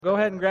Go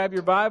ahead and grab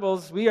your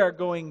Bibles. We are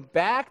going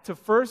back to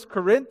 1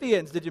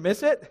 Corinthians. Did you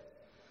miss it?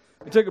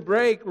 We took a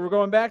break. We're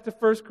going back to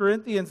 1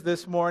 Corinthians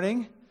this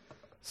morning.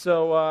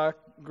 So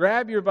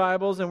grab your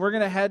Bibles, and we're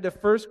going to head to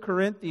 1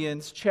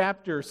 Corinthians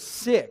chapter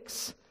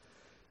 6.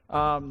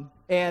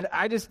 And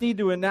I just need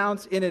to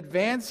announce in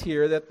advance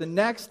here that the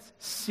next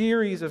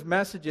series of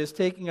messages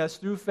taking us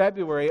through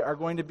February are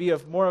going to be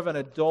of more of an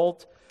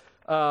adult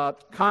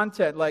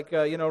content, like,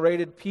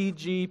 rated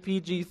PG,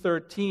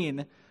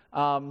 PG-13.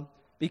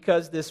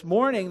 Because this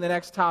morning, the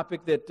next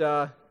topic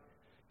that,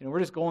 we're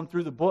just going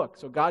through the book,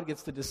 so God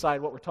gets to decide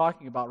what we're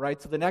talking about,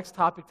 right? So the next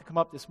topic to come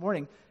up this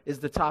morning is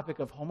the topic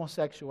of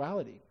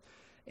homosexuality.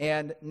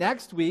 And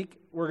next week,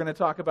 we're going to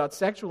talk about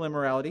sexual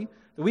immorality.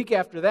 The week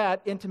after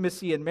that,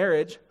 intimacy and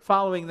marriage.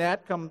 Following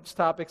that comes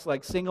topics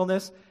like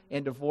singleness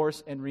and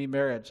divorce and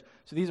remarriage.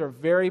 So these are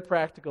very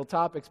practical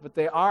topics, but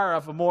they are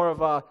of more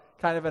of a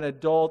kind of an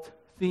adult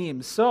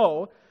theme.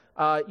 So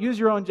use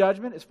your own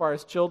judgment as far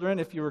as children,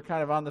 if you were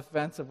kind of on the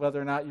fence of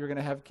whether or not you're going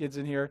to have kids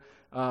in here.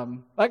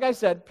 Like I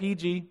said,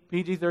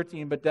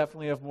 PG-13, but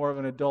definitely of more of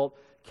an adult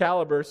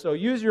caliber. So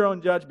use your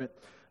own judgment.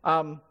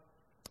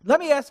 Let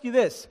me ask you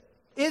this.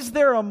 Is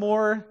there a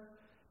more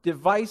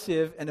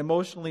divisive and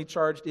emotionally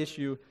charged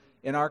issue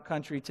in our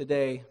country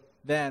today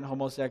than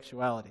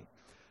homosexuality?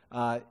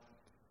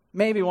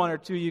 Maybe one or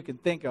two you can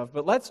think of,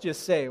 but let's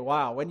just say,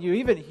 wow, when you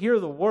even hear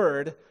the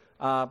word,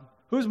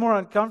 who's more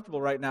uncomfortable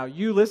right now,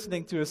 you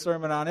listening to a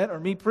sermon on it or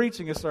me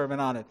preaching a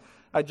sermon on it?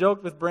 I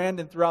joked with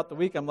Brandon throughout the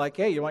week. I'm like,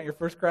 hey, you want your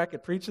first crack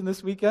at preaching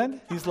this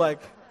weekend? He's like,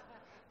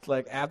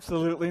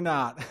 absolutely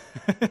not.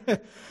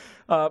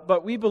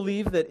 But we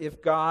believe that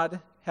if God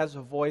has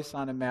a voice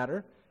on a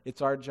matter,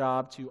 it's our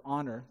job to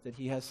honor that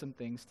he has some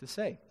things to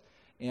say.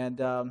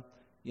 And,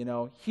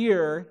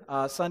 here,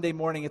 Sunday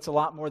morning, it's a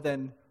lot more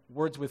than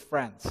words with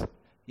friends.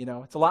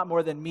 It's a lot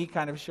more than me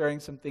kind of sharing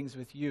some things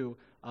with you.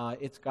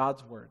 It's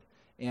God's word.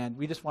 And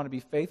we just want to be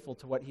faithful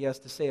to what he has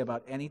to say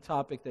about any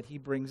topic that he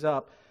brings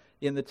up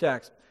in the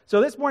text. So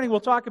this morning we'll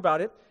talk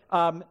about it.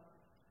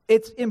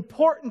 It's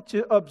important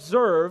to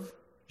observe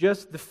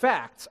just the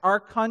facts. Our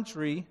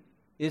country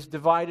is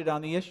divided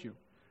on the issue.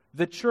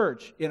 The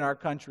church in our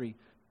country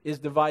is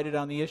divided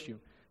on the issue.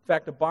 In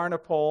fact, a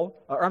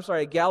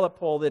Gallup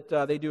poll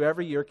that they do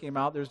every year came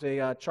out. There's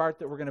a chart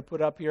that we're going to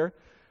put up here.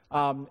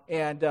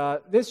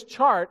 This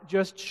chart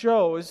just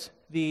shows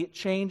the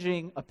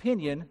changing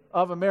opinion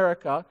of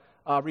America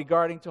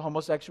regarding to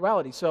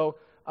homosexuality. So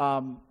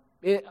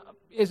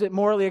is it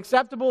morally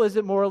acceptable? Is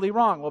it morally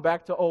wrong? Well,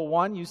 back to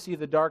 2001, you see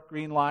the dark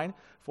green line.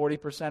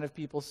 40% of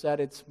people said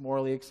it's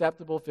morally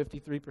acceptable.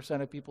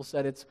 53% of people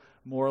said it's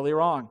morally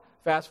wrong.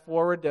 Fast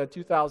forward to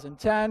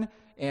 2010,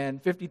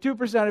 and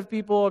 52% of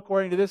people,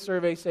 according to this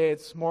survey, say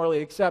it's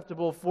morally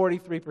acceptable.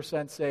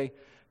 43% say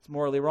it's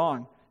morally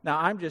wrong. Now,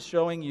 I'm just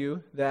showing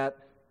you that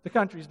the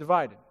country's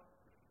divided.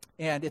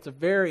 And it's a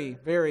very,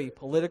 very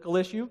political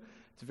issue.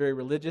 It's a very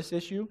religious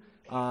issue.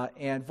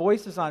 And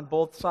voices on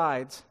both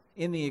sides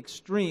in the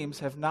extremes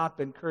have not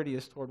been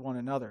courteous toward one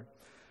another.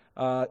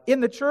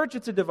 In the church,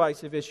 it's a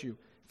divisive issue.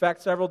 In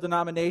fact, several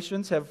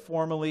denominations have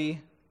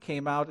formally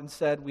came out and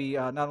said we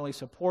not only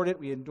support it,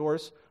 we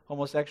endorse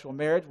homosexual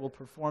marriage, we'll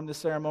perform the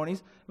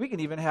ceremonies. We can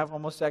even have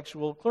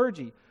homosexual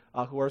clergy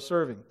who are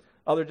serving.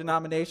 Other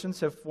denominations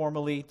have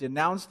formally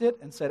denounced it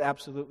and said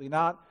absolutely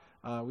not.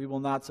 We will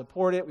not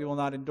support it, we will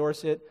not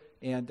endorse it,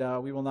 and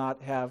we will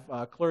not have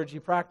clergy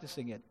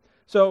practicing it.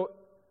 So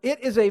it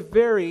is a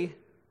very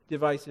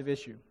divisive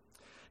issue.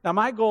 Now,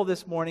 my goal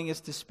this morning is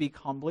to speak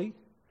humbly,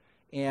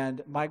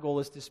 and my goal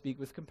is to speak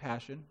with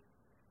compassion.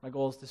 My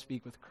goal is to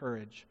speak with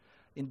courage.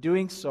 In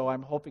doing so,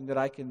 I'm hoping that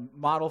I can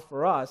model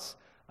for us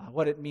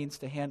what it means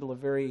to handle a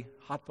very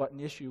hot-button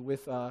issue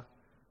with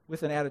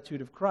an attitude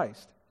of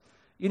Christ.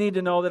 You need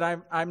to know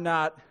that I'm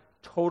not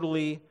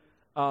totally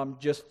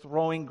just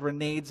throwing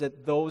grenades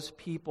at those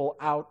people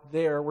out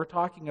there. We're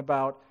talking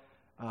about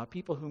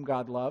people whom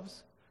God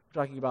loves.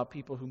 We're talking about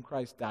people whom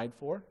Christ died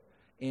for.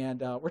 And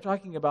we're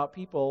talking about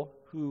people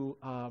who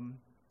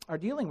are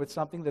dealing with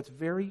something that's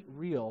very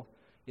real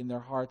in their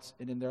hearts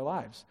and in their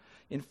lives.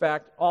 In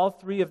fact, all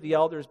three of the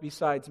elders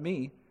besides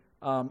me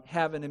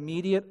have an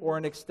immediate or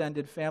an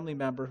extended family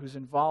member who's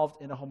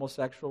involved in a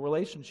homosexual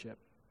relationship.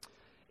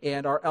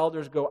 And our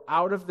elders go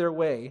out of their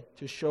way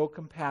to show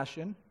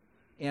compassion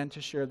and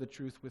to share the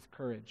truth with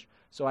courage.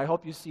 So I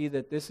hope you see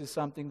that this is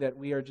something that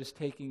we are just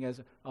taking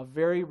as a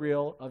very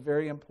real, a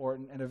very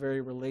important, and a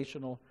very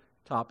relational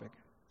topic.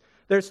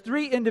 There's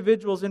three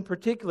individuals in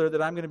particular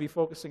that I'm going to be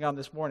focusing on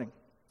this morning.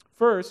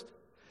 First,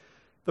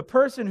 the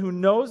person who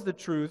knows the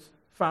truth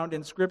found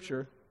in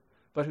Scripture,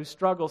 but who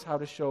struggles how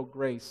to show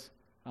grace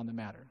on the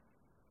matter.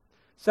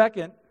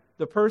 Second,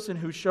 the person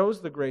who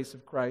shows the grace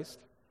of Christ,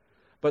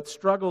 but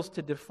struggles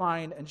to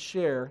define and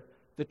share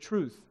the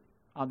truth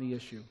on the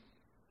issue.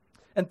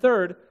 And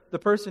third, the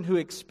person who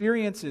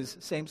experiences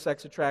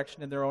same-sex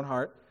attraction in their own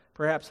heart,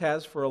 perhaps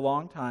has for a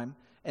long time,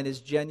 and is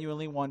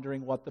genuinely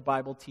wondering what the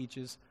Bible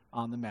teaches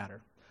on the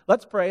matter.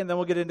 Let's pray, and then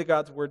we'll get into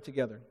God's Word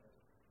together.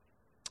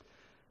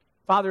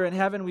 Father in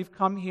heaven, we've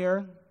come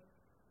here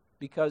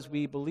because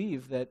we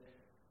believe that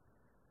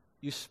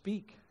you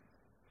speak.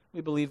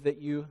 We believe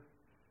that you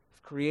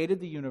have created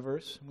the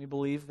universe. We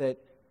believe that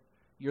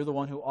you're the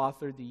one who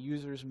authored the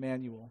user's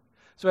manual.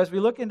 So as we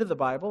look into the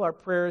Bible, our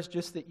prayer is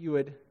just that you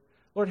would,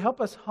 Lord,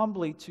 help us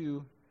humbly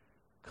to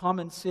come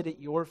and sit at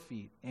your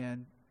feet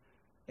and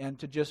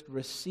to just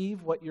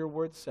receive what your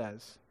word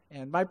says.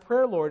 And my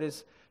prayer, Lord,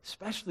 is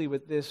especially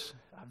with this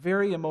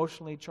very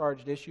emotionally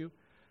charged issue,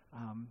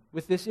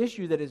 with this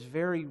issue that is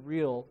very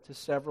real to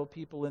several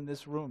people in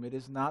this room. It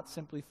is not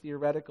simply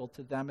theoretical.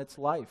 To them, it's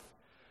life.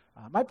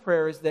 My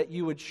prayer is that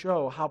you would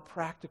show how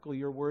practical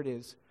your word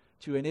is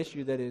to an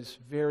issue that is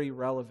very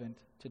relevant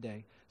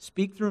today.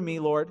 Speak through me,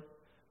 Lord.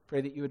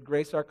 Pray that you would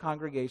grace our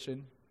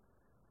congregation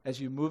as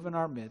you move in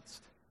our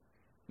midst.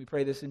 We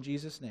pray this in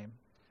Jesus' name.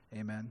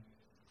 Amen.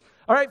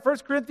 All right, 1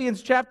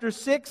 Corinthians chapter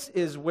 6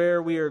 is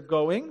where we are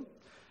going.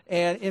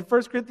 And in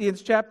 1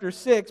 Corinthians chapter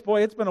 6,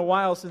 boy, it's been a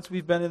while since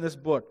we've been in this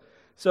book.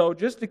 So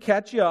just to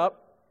catch you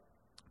up,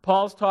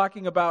 Paul's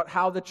talking about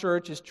how the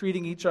church is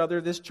treating each other.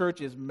 This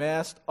church is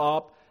messed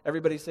up.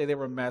 Everybody say they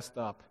were messed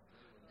up.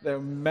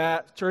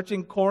 The church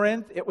in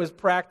Corinth, it was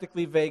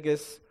practically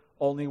Vegas,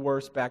 only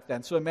worse back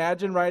then. So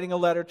imagine writing a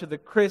letter to the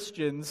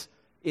Christians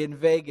in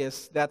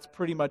Vegas. That's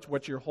pretty much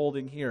what you're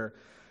holding here.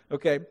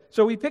 Okay,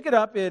 so we pick it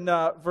up in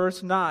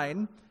verse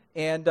 9,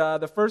 and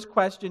the first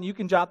question, you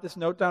can jot this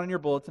note down in your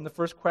bulletin. The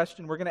first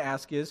question we're going to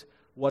ask is,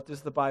 what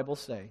does the Bible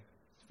say?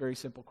 It's a very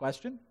simple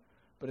question,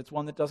 but it's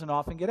one that doesn't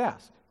often get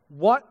asked.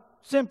 What,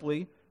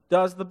 simply,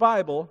 does the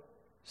Bible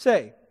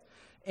say?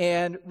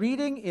 And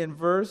reading in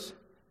verse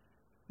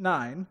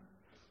 9,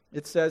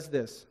 it says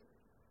this.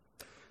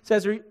 It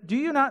says, do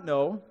you not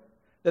know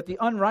that the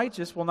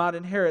unrighteous will not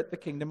inherit the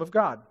kingdom of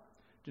God?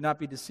 Do not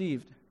be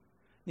deceived.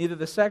 Neither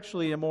the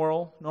sexually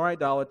immoral, nor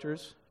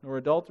idolaters, nor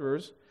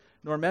adulterers,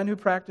 nor men who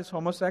practice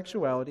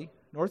homosexuality,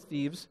 nor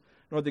thieves,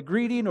 nor the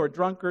greedy, nor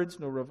drunkards,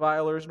 nor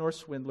revilers, nor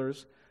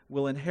swindlers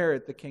will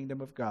inherit the kingdom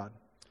of God.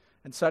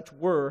 And such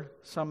were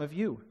some of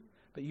you.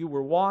 But you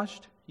were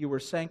washed, you were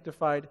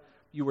sanctified,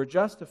 you were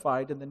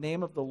justified in the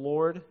name of the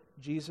Lord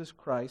Jesus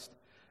Christ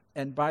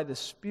and by the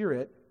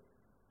Spirit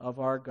of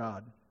our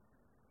God.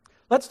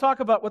 Let's talk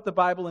about what the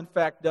Bible in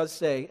fact does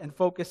say and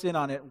focus in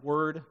on it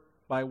word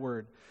by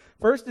word.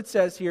 First it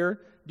says here,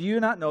 do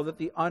you not know that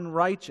the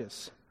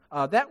unrighteous,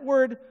 that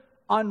word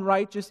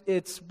unrighteous,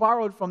 it's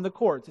borrowed from the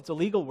courts. It's a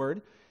legal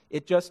word.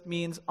 It just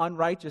means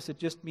unrighteous. It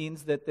just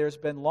means that there's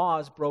been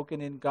laws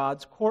broken in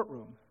God's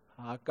courtroom.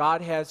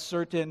 God has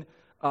certain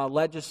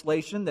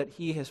legislation that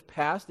he has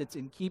passed. It's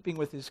in keeping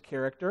with his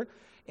character.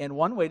 And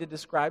one way to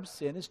describe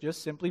sin is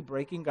just simply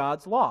breaking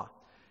God's law.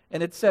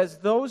 And it says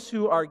those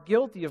who are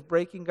guilty of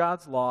breaking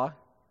God's law,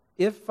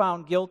 if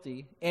found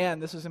guilty,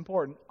 and this is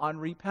important,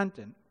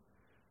 unrepentant,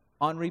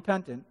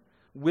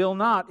 will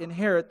not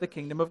inherit the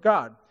kingdom of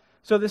God.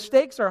 So the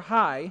stakes are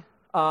high.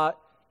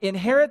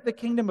 Inherit the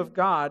kingdom of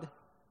God,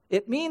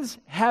 it means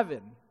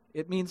heaven.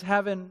 It means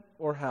heaven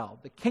or hell.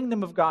 The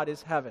kingdom of God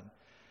is heaven.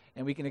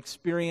 And we can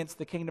experience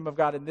the kingdom of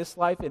God in this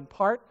life in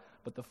part,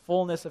 but the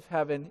fullness of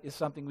heaven is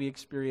something we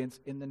experience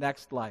in the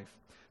next life.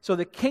 So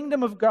the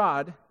kingdom of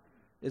God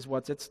is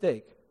what's at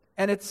stake.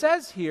 And it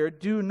says here,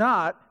 do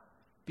not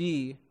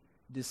be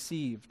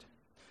deceived.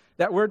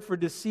 That word for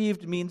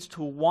deceived means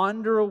to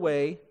wander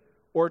away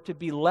or to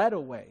be led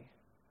away.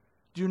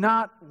 Do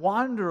not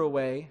wander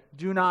away,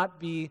 do not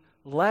be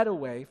led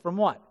away from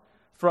what?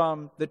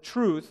 From the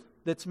truth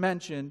that's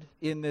mentioned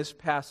in this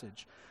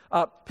passage.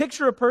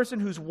 Picture a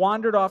person who's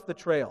wandered off the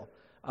trail.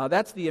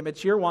 That's the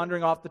image here,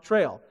 wandering off the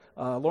trail.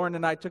 Lauren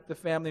and I took the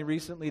family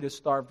recently to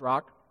Starved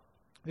Rock.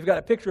 We've got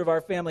a picture of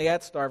our family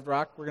at Starved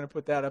Rock. We're going to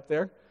put that up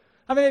there.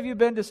 How many of you have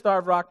been to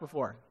Starved Rock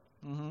before?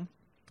 Mm-hmm.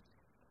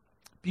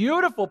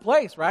 Beautiful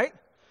place, right?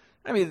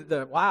 I mean,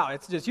 wow,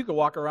 it's just, you could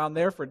walk around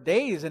there for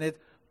days,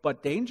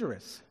 but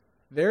dangerous.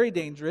 Very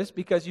dangerous,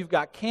 because you've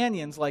got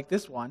canyons like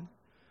this one.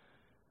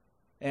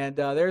 And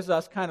there's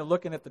us kind of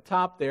looking at the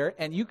top there,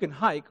 and you can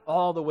hike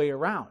all the way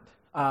around.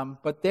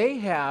 But they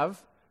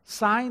have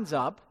signs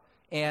up,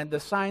 and the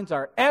signs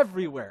are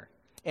everywhere.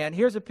 And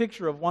here's a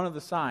picture of one of the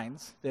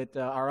signs that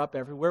are up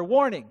everywhere.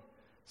 Warning,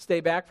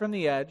 stay back from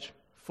the edge,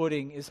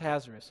 footing is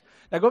hazardous.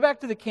 Now go back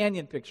to the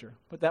canyon picture.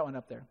 Put that one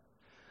up there.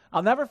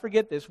 I'll never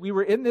forget this. We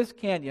were in this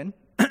canyon,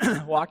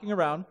 walking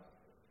around,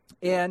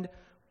 and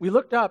we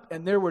looked up,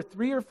 and there were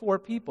 3 or 4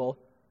 people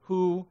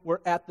who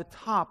were at the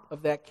top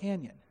of that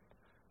canyon,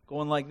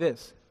 going like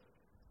this.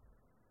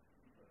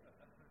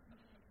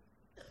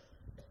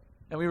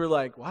 And we were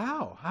like,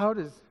 wow,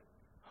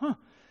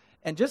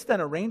 And just then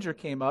a ranger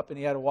came up, and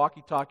he had a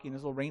walkie-talkie in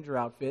his little ranger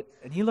outfit,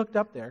 and he looked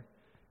up there,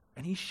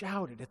 and he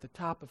shouted at the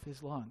top of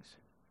his lungs,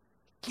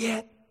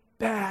 "Get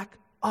back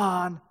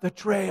on the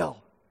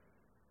trail."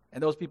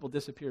 And those people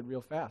disappeared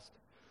real fast.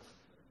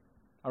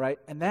 All right,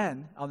 and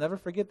then, I'll never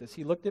forget this,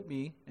 he looked at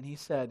me, and he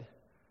said,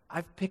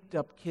 "I've picked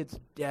up kids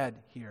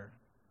dead here.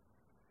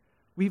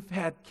 We've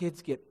had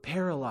kids get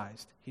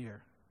paralyzed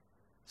here.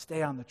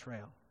 Stay on the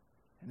trail."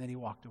 And then he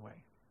walked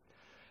away.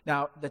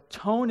 Now, the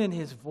tone in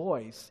his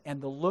voice and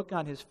the look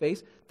on his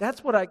face,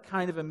 that's what I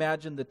kind of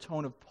imagine the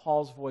tone of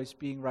Paul's voice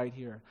being right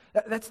here.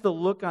 That's the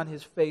look on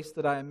his face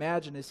that I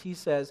imagine as he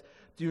says,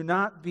 do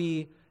not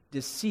be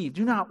deceived.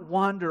 Do not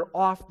wander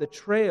off the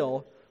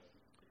trail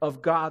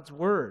of God's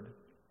word.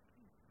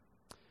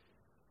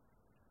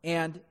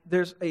 And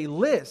there's a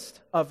list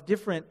of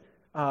different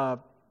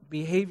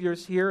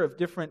behaviors here, of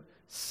different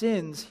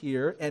sins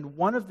here, and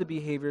one of the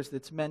behaviors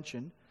that's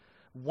mentioned,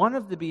 one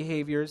of the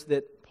behaviors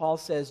that Paul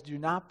says do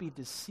not be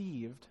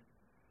deceived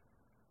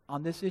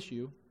on this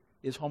issue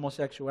is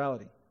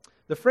homosexuality.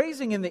 The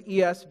phrasing in the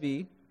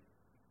ESV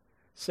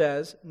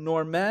says,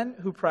 nor men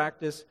who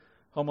practice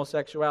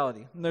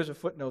homosexuality. And there's a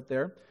footnote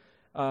there.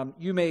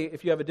 You may,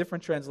 if you have a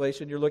different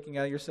translation, you're looking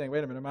at it, you're saying,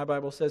 wait a minute, my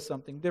Bible says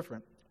something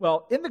different.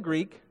 Well, in the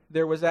Greek,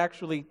 there was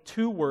actually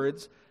two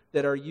words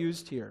that are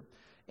used here.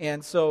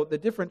 And so the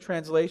different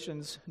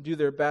translations do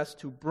their best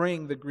to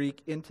bring the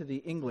Greek into the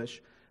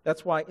English.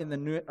 That's why in the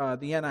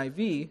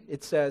NIV,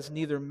 it says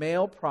neither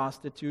male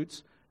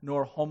prostitutes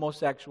nor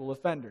homosexual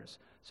offenders.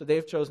 So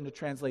they've chosen to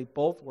translate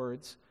both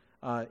words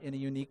in a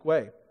unique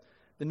way.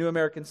 The New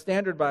American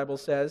Standard Bible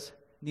says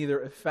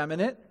neither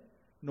effeminate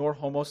nor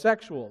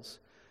homosexuals.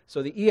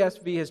 So the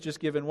ESV has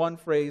just given one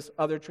phrase.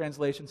 Other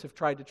translations have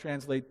tried to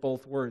translate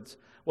both words.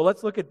 Well,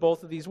 let's look at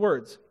both of these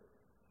words.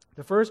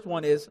 The first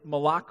one is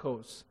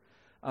malakos.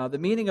 The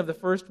meaning of the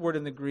first word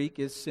in the Greek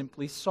is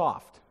simply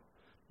soft.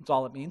 That's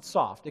all it means,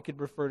 soft. It could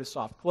refer to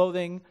soft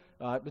clothing.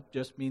 It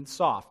just means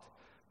soft.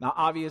 Now,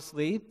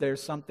 obviously,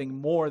 there's something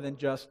more than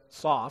just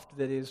soft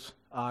that is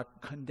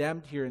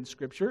condemned here in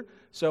Scripture.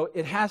 So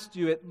it has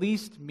to at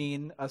least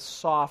mean a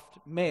soft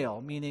male,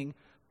 meaning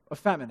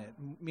effeminate,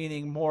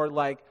 meaning more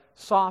like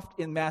soft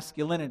in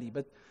masculinity.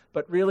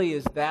 But really,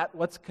 is that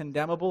what's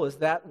condemnable? Is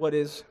that what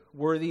is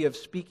worthy of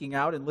speaking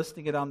out and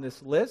listing it on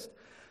this list?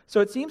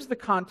 So it seems the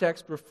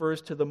context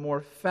refers to the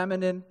more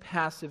feminine,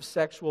 passive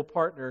sexual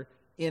partner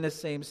in a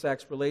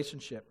same-sex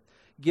relationship,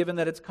 given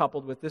that it's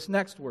coupled with this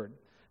next word.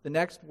 The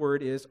next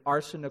word is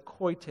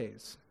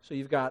arsenokoites. So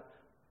you've got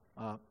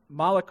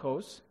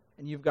malakos,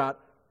 and you've got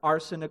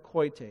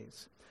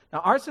arsenokoites.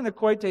 Now,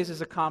 arsenokoites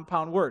is a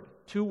compound word,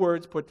 two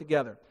words put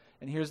together.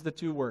 And here's the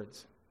two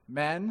words.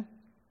 Men,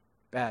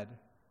 bed.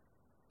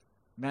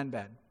 Men,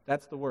 bed.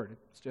 That's the word.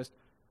 It's just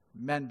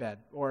men, bed.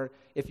 Or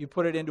if you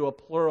put it into a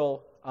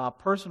plural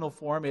personal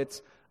form,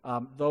 it's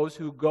those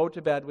who go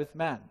to bed with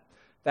men.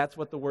 That's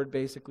what the word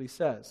basically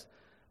says.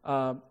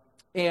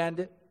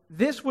 And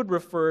this would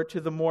refer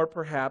to the more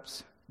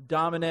perhaps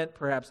dominant,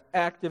 perhaps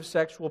active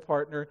sexual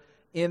partner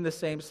in the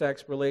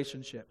same-sex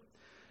relationship.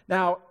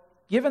 Now,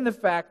 given the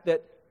fact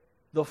that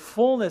the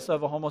fullness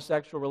of a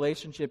homosexual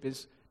relationship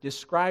is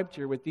described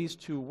here with these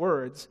two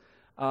words,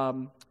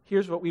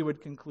 here's what we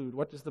would conclude.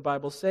 What does the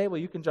Bible say? Well,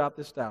 you can jot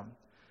this down.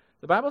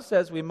 The Bible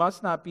says we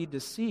must not be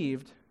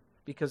deceived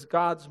because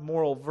God's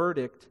moral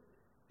verdict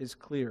is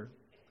clear.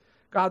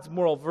 God's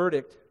moral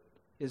verdict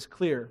is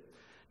clear.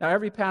 Now,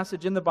 every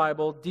passage in the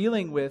Bible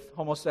dealing with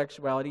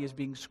homosexuality is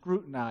being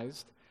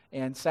scrutinized,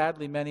 and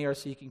sadly, many are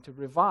seeking to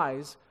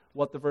revise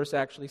what the verse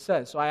actually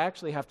says. So I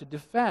actually have to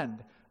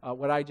defend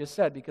what I just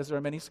said, because there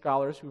are many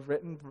scholars who've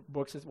written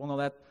books that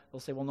they'll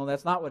say, well, no,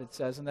 that's not what it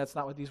says, and that's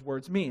not what these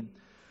words mean.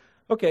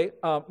 Okay,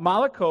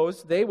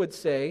 malakos, they would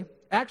say,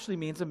 actually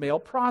means a male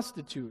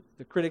prostitute.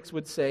 The critics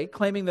would say,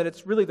 claiming that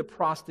it's really the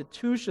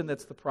prostitution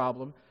that's the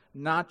problem,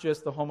 not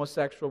just the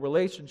homosexual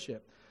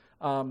relationship.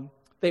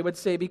 They would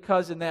say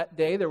because in that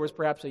day there was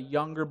perhaps a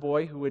younger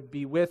boy who would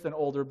be with an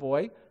older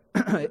boy,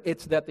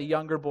 it's that the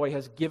younger boy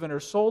has given or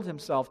sold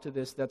himself to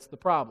this that's the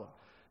problem.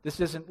 This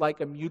isn't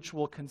like a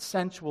mutual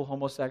consensual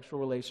homosexual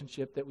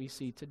relationship that we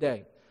see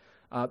today.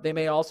 They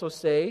may also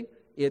say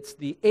it's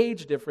the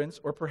age difference,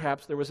 or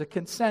perhaps there was a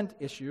consent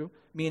issue,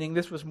 meaning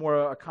this was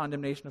more a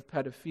condemnation of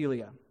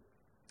pedophilia.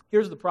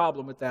 Here's the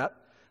problem with that.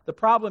 The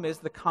problem is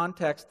the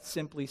context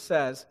simply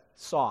says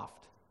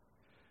soft,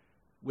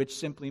 which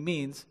simply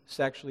means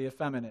sexually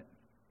effeminate.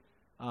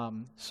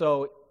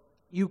 So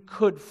you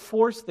could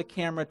force the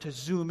camera to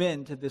zoom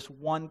in to this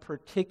one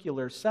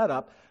particular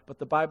setup, but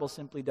the Bible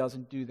simply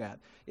doesn't do that.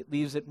 It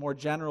leaves it more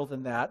general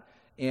than that,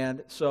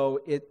 and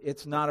so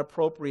it's not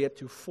appropriate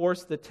to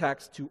force the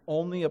text to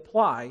only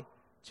apply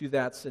to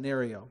that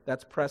scenario.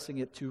 That's pressing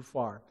it too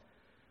far.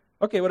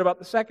 Okay, what about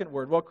the second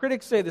word? Well,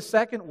 critics say the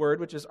second word,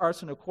 which is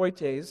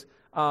arsenokoites,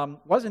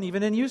 wasn't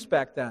even in use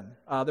back then.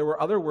 There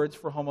were other words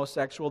for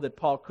homosexual that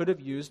Paul could have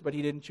used, but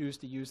he didn't choose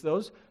to use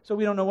those, so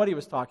we don't know what he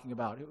was talking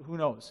about. Who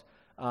knows?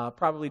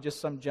 Probably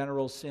just some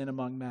general sin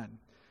among men.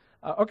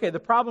 Okay, the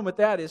problem with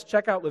that is,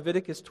 check out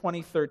Leviticus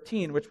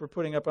 20:13, which we're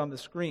putting up on the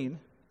screen.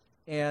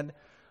 And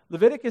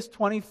Leviticus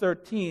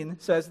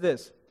 20:13 says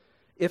this: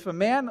 if a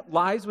man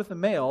lies with a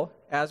male,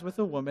 as with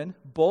a woman,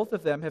 both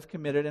of them have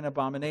committed an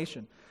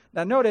abomination.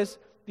 Now notice,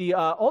 the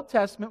Old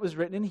Testament was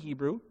written in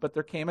Hebrew, but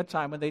there came a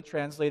time when they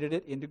translated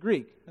it into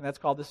Greek, and that's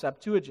called the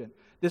Septuagint.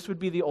 This would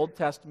be the Old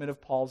Testament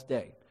of Paul's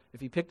day.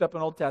 If he picked up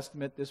an Old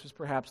Testament, this was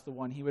perhaps the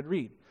one he would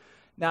read.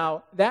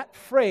 Now, that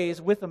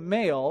phrase, with a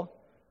male,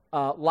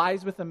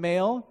 lies with a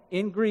male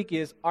in Greek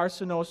is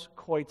arsenos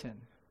koiton.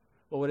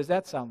 Well, what does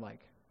that sound like?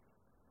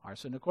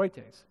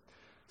 Arsenokoites.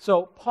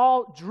 So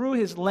Paul drew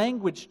his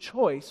language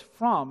choice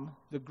from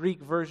the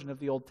Greek version of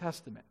the Old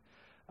Testament.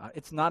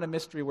 It's not a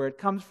mystery where it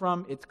comes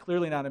from. It's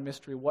clearly not a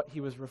mystery what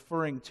he was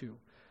referring to.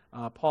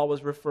 Paul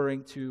was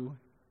referring to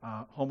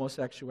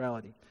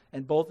homosexuality.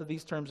 And both of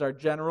these terms are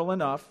general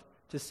enough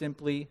to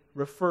simply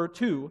refer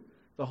to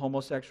the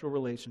homosexual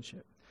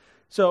relationship.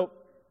 So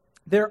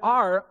there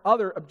are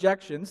other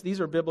objections.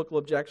 These are biblical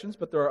objections,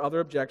 but there are other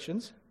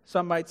objections.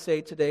 Some might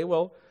say today,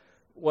 well,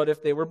 what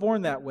if they were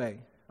born that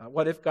way?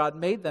 What if God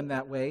made them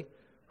that way?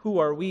 Who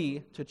are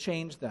we to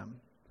change them?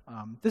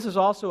 This is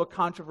also a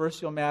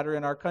controversial matter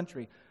in our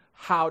country.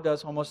 How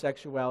does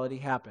homosexuality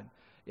happen?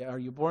 Are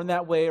you born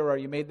that way or are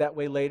you made that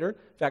way later?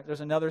 In fact,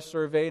 there's another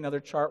survey, another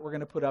chart we're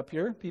going to put up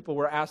here. People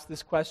were asked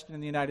this question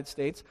in the United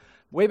States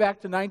way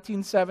back to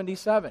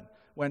 1977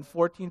 when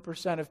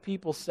 14% of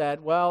people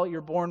said, well,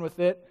 you're born with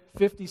it.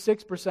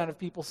 56% of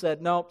people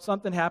said, no,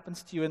 something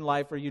happens to you in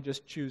life or you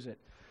just choose it.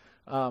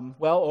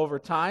 Well, over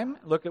time,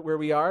 look at where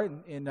we are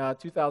in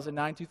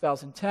 2009,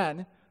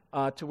 2010,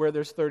 to where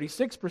there's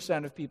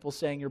 36% of people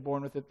saying you're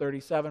born with it,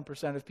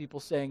 37% of people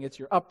saying it's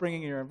your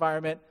upbringing, your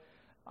environment.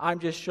 I'm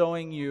just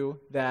showing you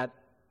that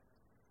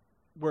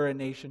we're a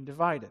nation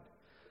divided.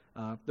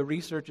 The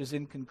research is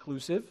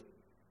inconclusive.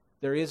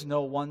 There is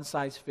no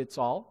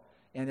one-size-fits-all.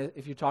 And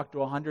if you talk to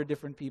 100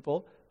 different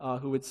people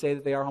who would say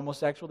that they are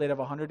homosexual, they'd have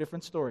 100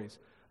 different stories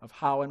of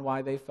how and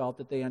why they felt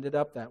that they ended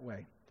up that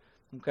way.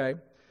 Okay?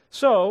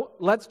 So,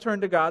 let's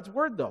turn to God's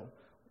Word, though.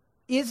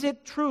 Is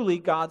it truly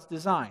God's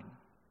design?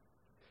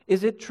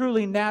 Is it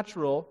truly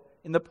natural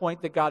in the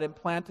point that God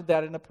implanted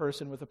that in a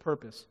person with a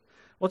purpose?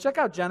 Well, check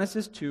out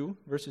Genesis 2,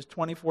 verses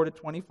 24 to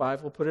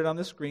 25. We'll put it on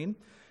the screen.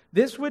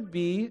 This would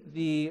be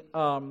the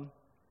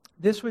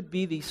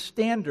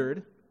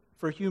standard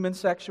for human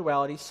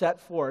sexuality set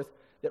forth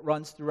that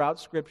runs throughout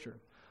Scripture.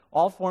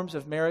 All forms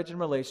of marriage and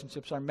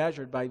relationships are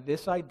measured by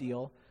this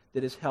ideal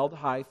that is held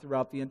high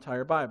throughout the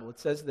entire Bible. It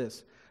says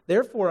this,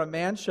 "Therefore a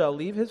man shall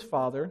leave his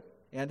father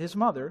and his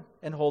mother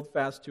and hold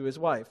fast to his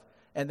wife,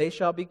 and they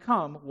shall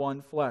become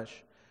one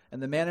flesh.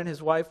 And the man and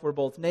his wife were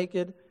both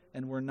naked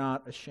and were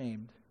not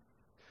ashamed."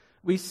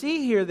 We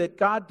see here that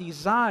God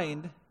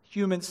designed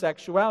human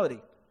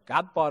sexuality.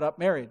 God thought up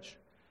marriage.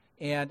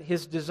 And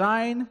his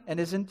design and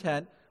his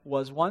intent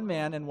was one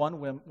man and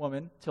one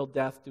woman till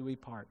death do we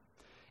part.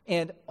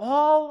 And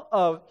all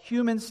of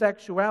human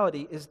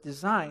sexuality is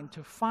designed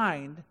to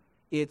find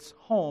its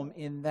home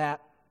in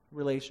that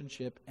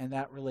relationship and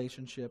that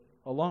relationship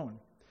alone.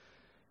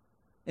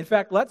 In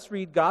fact, let's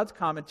read God's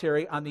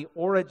commentary on the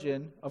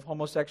origin of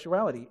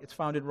homosexuality. It's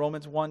found in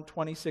Romans 1,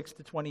 26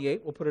 to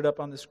 28. We'll put it up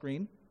on the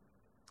screen.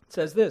 It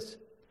says this,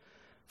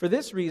 "For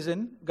this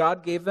reason,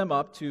 God gave them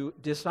up to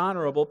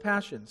dishonorable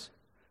passions.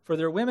 For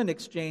their women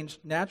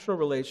exchanged natural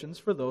relations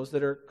for those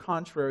that are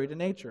contrary to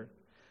nature.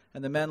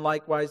 And the men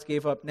likewise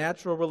gave up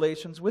natural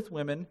relations with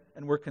women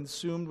and were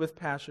consumed with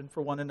passion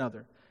for one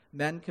another,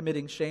 men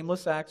committing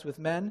shameless acts with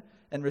men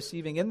and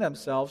receiving in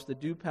themselves the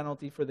due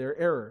penalty for their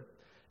error.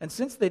 And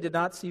since they did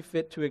not see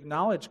fit to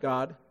acknowledge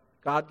God,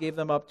 God gave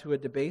them up to a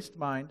debased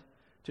mind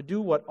to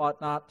do what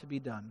ought not to be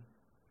done."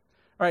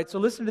 All right, so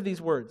listen to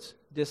these words.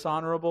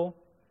 Dishonorable,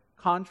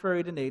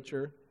 contrary to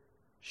nature,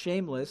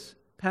 shameless,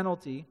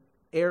 penalty,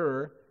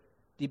 error,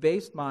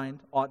 debased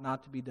mind, ought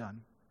not to be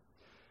done.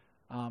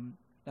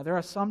 Now, there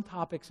are some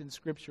topics in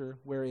Scripture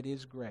where it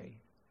is gray,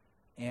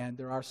 and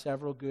there are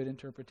several good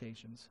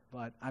interpretations,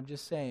 but I'm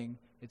just saying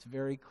it's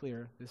very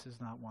clear this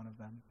is not one of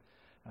them.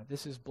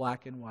 This is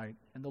black and white,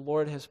 and the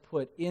Lord has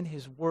put in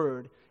His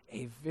Word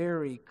a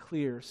very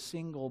clear,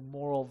 single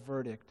moral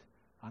verdict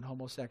on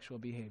homosexual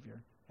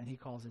behavior, and He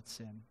calls it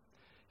sin.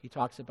 He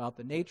talks about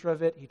the nature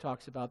of it, He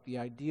talks about the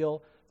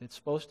ideal that's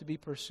supposed to be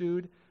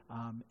pursued,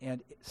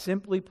 and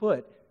simply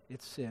put,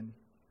 it's sin.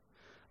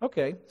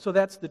 Okay, so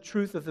that's the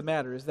truth of the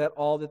matter. Is that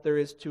all that there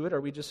is to it?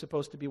 Are we just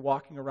supposed to be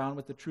walking around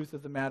with the truth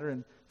of the matter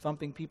and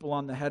thumping people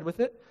on the head with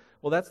it?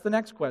 Well, that's the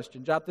next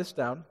question. Jot this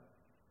down.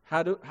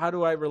 How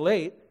do I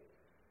relate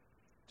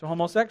to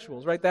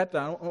homosexuals? Write that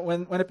down.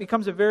 When it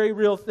becomes a very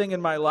real thing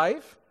in my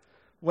life,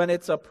 when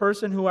it's a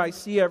person who I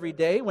see every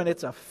day, when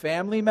it's a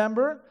family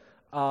member,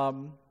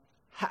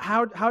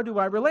 how do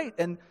I relate?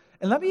 And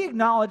let me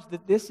acknowledge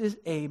that this is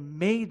a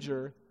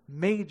major,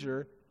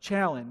 major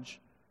challenge.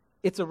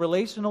 It's a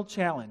relational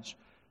challenge,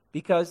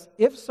 because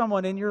if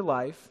someone in your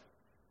life,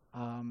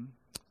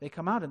 they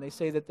come out and they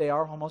say that they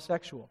are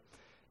homosexual,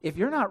 if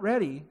you're not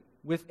ready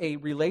with a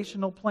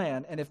relational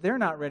plan, and if they're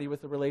not ready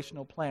with a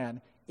relational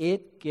plan,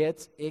 it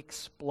gets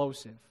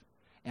explosive.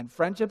 And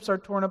friendships are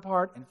torn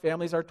apart, and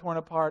families are torn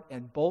apart,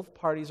 and both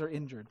parties are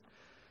injured.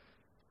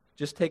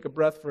 Just take a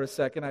breath for a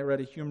second. I read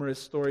a humorous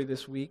story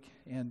this week,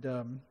 and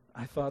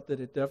I thought that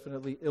it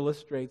definitely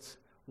illustrates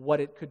what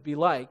it could be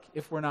like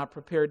if we're not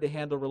prepared to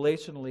handle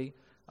relationally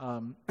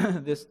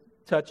this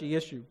touchy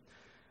issue.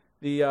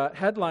 The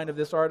headline of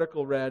this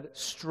article read,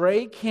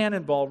 "Stray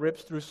Cannonball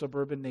Rips Through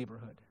Suburban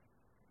Neighborhood."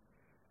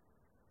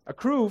 A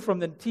crew from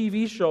the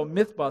TV show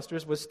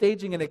Mythbusters was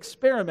staging an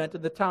experiment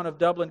in the town of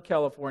Dublin,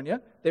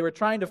 California. They were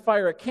trying to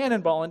fire a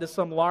cannonball into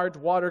some large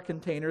water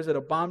containers at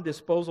a bomb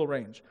disposal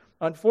range.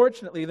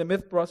 Unfortunately, the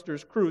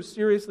Mythbusters crew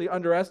seriously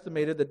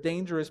underestimated the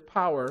dangerous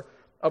power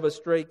of a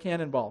stray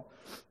cannonball.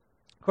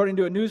 According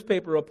to a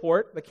newspaper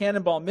report, the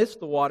cannonball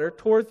missed the water,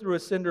 tore through a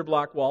cinder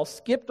block wall,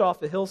 skipped off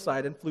the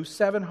hillside, and flew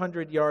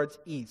 700 yards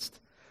east.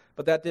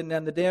 But that didn't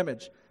end the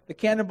damage. The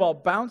cannonball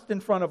bounced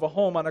in front of a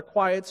home on a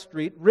quiet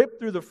street, ripped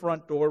through the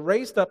front door,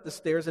 raced up the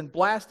stairs, and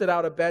blasted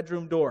out a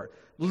bedroom door.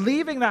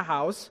 Leaving the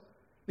house,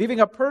 leaving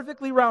a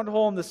perfectly round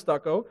hole in the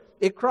stucco,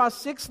 it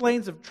crossed 6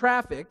 lanes of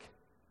traffic,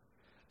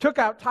 took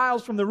out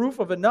tiles from the roof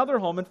of another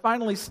home, and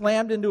finally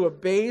slammed into a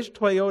beige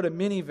Toyota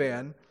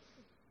minivan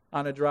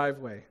on a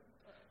driveway.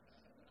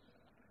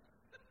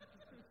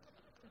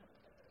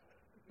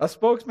 A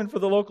spokesman for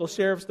the local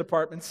sheriff's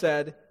department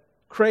said,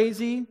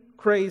 "Crazy,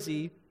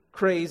 crazy,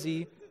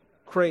 crazy,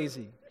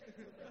 crazy."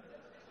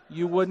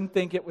 You wouldn't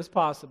think it was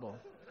possible.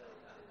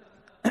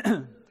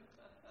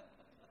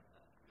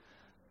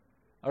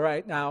 All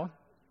right, now,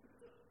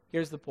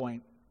 here's the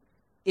point.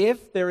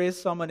 If there is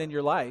someone in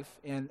your life,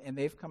 and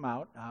they've come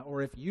out,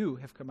 or if you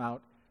have come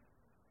out,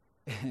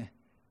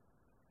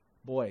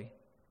 boy,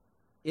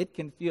 it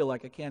can feel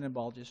like a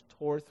cannonball just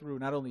tore through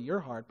not only your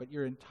heart, but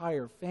your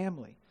entire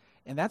family.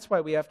 And that's why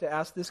we have to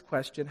ask this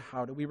question,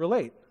 how do we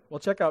relate? Well,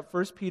 check out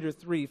 1 Peter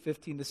 3,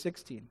 15 to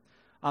 16.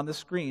 On the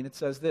screen, it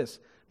says this,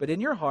 "But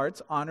in your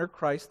hearts, honor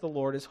Christ the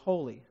Lord as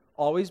holy,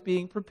 always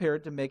being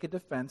prepared to make a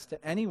defense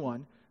to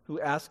anyone who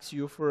asks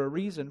you for a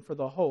reason for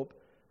the hope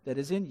that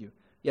is in you.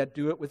 Yet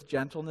do it with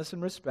gentleness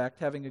and respect,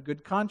 having a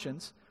good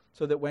conscience,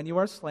 so that when you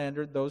are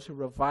slandered, those who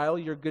revile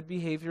your good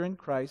behavior in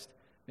Christ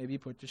may be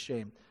put to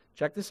shame."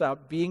 Check this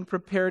out. Being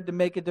prepared to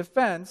make a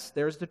defense,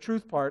 there's the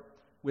truth part,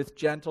 with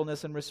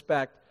gentleness and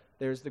respect,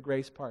 there's the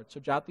grace part. So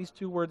jot these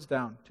 2 words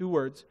down. 2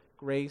 words,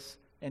 grace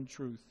and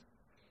truth.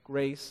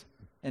 Grace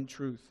and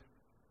truth.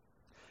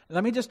 And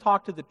let me just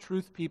talk to the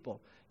truth people.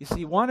 You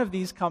see, one of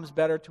these comes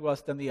better to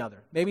us than the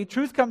other. Maybe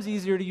truth comes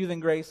easier to you than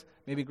grace.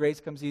 Maybe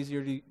grace comes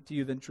easier to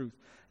you than truth.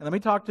 And let me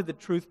talk to the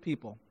truth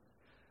people.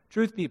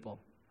 Truth people,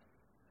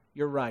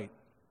 you're right.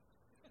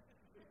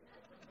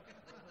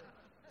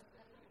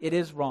 It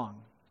is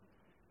wrong.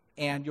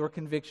 And your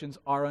convictions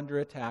are under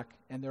attack.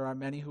 And there are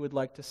many who would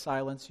like to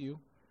silence you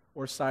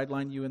or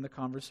sideline you in the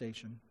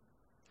conversation.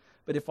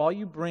 But if all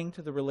you bring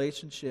to the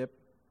relationship,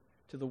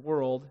 to the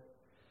world,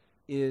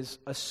 is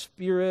a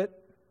spirit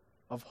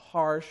of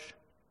harsh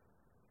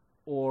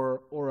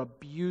or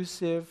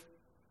abusive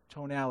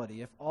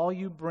tonality, if all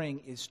you bring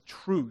is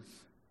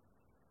truth,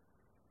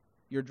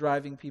 you're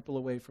driving people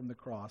away from the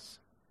cross.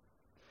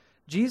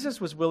 Jesus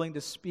was willing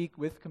to speak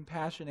with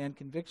compassion and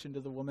conviction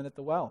to the woman at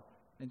the well,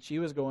 and she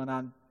was going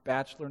on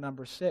bachelor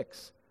number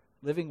 6,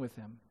 living with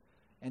him,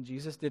 and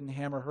Jesus didn't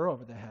hammer her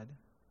over the head.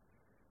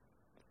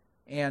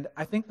 And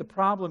I think the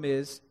problem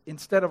is,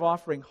 instead of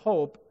offering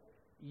hope,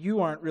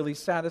 you aren't really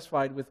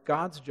satisfied with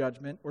God's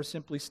judgment or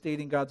simply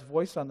stating God's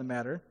voice on the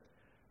matter,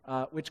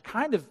 which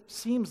kind of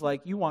seems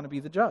like you want to be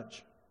the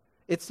judge.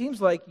 It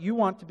seems like you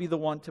want to be the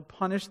one to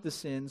punish the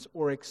sins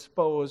or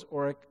expose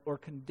or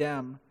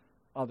condemn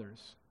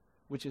others,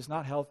 which is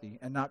not healthy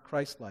and not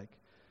Christ-like.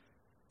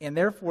 And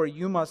therefore,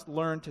 you must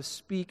learn to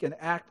speak and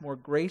act more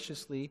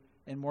graciously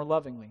and more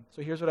lovingly.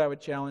 So here's what I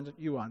would challenge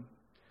you on.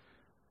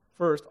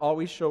 First,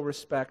 always show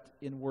respect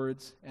in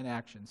words and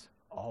actions.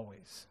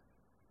 Always.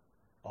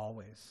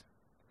 Always.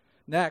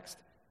 Next,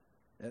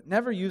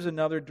 never use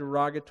another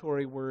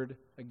derogatory word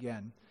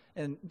again.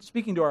 And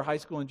speaking to our high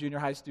school and junior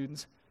high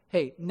students,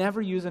 hey,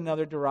 never use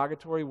another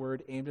derogatory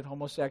word aimed at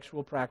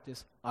homosexual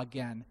practice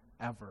again,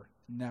 ever.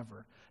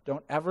 Never.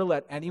 Don't ever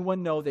let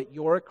anyone know that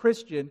you're a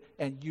Christian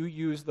and you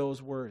use those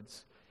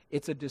words.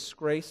 It's a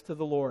disgrace to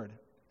the Lord,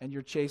 and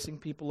you're chasing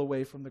people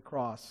away from the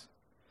cross.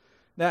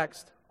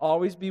 Next,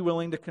 always be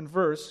willing to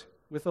converse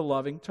with a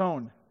loving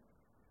tone.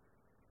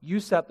 You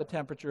set the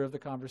temperature of the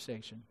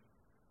conversation.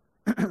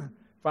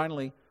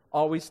 Finally,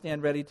 always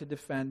stand ready to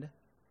defend.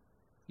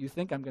 You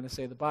think I'm going to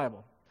say the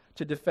Bible.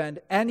 To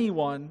defend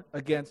anyone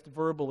against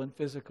verbal and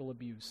physical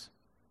abuse.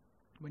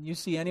 When you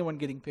see anyone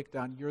getting picked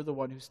on, you're the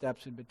one who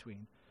steps in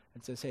between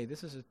and says, hey,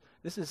 this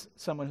is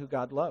someone who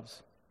God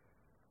loves.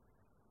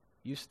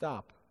 You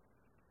stop.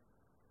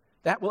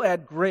 That will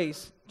add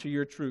grace to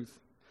your truth.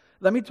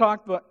 Let me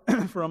talk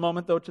for a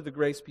moment, though, to the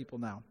grace people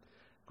now.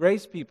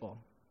 Grace people,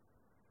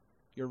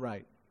 you're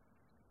right.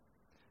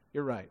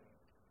 You're right.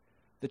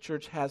 The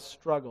church has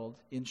struggled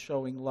in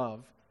showing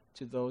love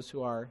to those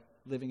who are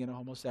living in a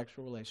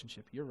homosexual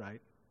relationship. You're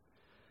right.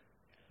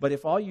 But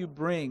if all you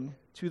bring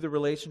to the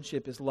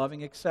relationship is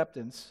loving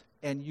acceptance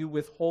and you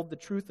withhold the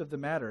truth of the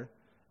matter,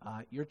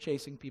 you're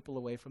chasing people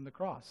away from the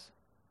cross.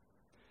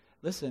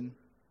 Listen,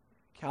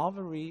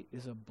 Calvary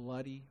is a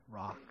bloody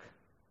rock.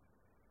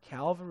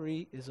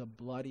 Calvary is a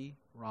bloody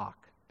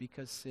rock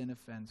because sin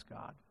offends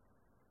God.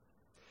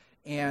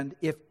 And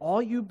if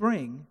all you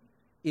bring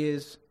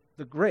is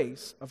the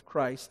grace of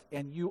Christ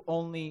and you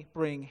only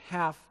bring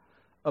half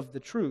of the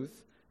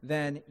truth,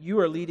 then you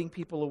are leading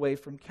people away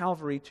from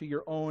Calvary to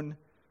your own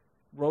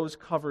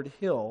rose-covered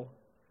hill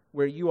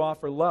where you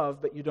offer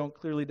love, but you don't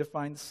clearly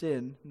define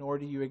sin, nor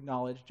do you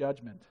acknowledge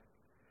judgment.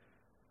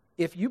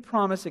 If you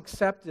promise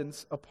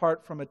acceptance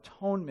apart from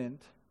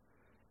atonement,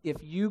 if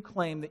you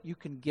claim that you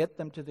can get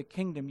them to the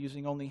kingdom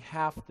using only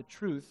half the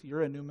truth,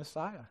 you're a new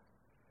Messiah.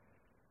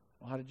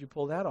 Well, how did you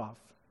pull that off?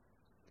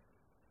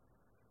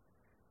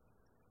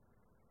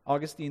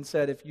 Augustine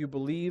said, if you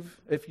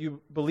believe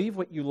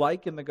what you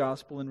like in the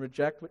gospel and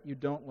reject what you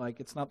don't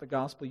like, it's not the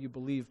gospel you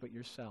believe, but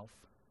yourself.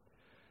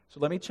 So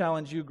let me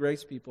challenge you,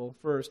 grace people.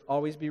 First,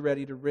 always be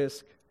ready to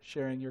risk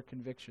sharing your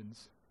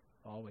convictions.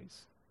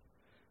 Always.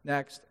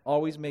 Next,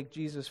 always make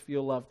Jesus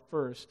feel loved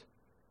first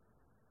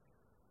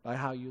by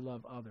how you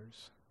love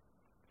others.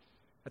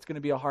 That's going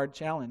to be a hard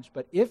challenge.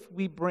 But if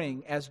we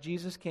bring, as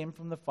Jesus came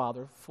from the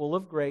Father, full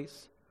of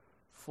grace,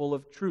 full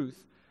of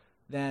truth,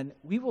 then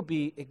we will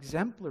be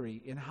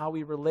exemplary in how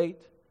we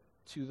relate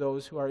to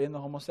those who are in the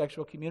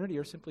homosexual community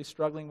or simply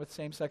struggling with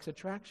same-sex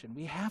attraction.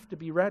 We have to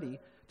be ready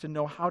to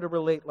know how to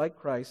relate like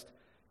Christ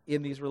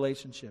in these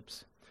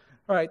relationships.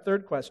 All right,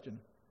 third question.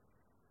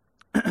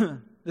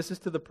 This is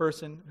to the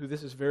person who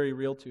this is very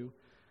real to.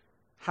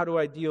 How do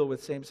I deal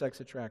with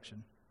same-sex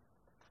attraction?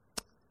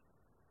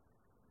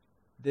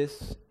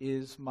 This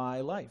is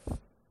my life,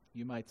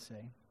 you might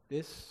say.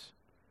 This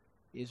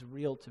is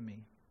real to me.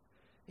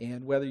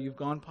 And whether you've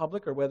gone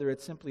public or whether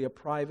it's simply a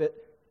private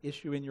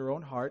issue in your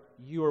own heart,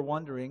 you are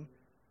wondering,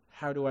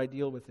 how do I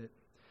deal with it?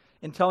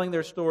 In telling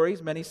their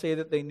stories, many say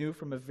that they knew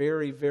from a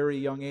very, very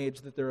young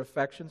age that their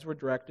affections were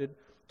directed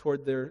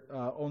toward their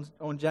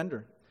own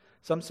gender.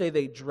 Some say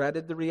they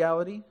dreaded the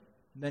reality.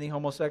 Many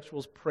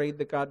homosexuals prayed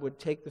that God would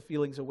take the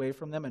feelings away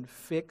from them and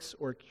fix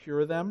or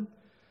cure them.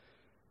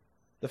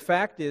 The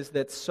fact is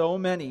that so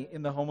many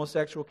in the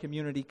homosexual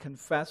community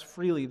confess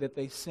freely that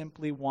they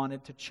simply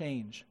wanted to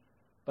change,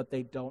 but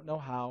they don't know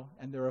how,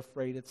 and they're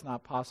afraid it's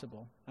not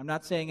possible. I'm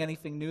not saying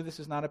anything new. This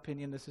is not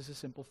opinion. This is a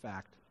simple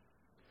fact.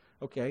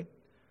 Okay,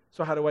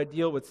 so how do I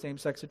deal with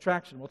same-sex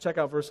attraction? Well, check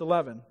out verse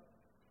 11.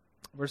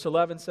 Verse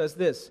 11 says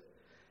this,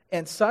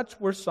 "And such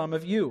were some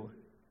of you."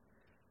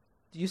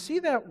 Do you see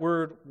that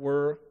word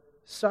were?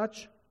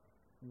 Such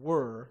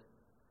were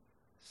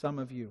some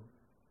of you.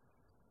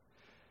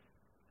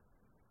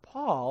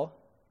 Paul,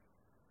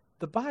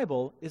 the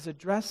Bible, is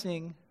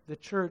addressing the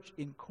church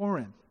in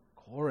Corinth.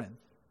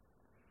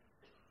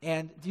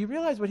 And do you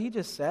realize what he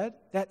just said?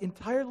 That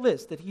entire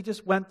list that he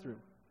just went through.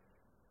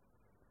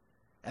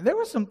 And there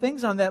were some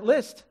things on that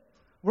list.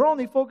 We're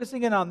only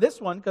focusing in on this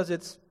one because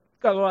it's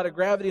got a lot of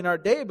gravity in our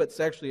day, but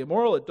sexually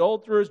immoral,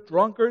 adulterers,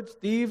 drunkards,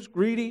 thieves,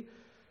 greedy.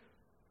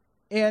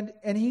 And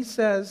he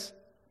says,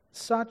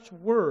 such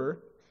were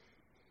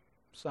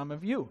some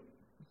of you.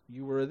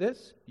 You were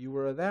this, you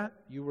were that,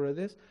 you were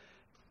this.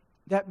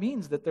 That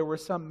means that there were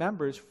some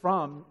members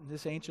from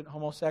this ancient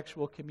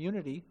homosexual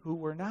community who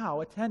were now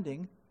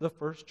attending the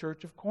first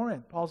church of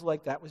Corinth. Paul's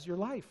like, that was your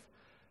life.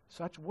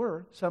 Such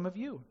were some of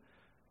you.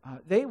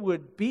 They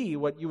would be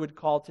what you would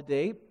call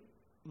today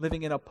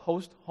living in a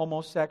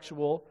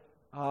post-homosexual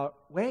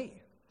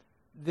way.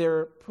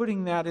 They're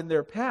putting that in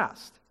their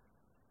past.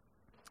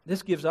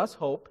 This gives us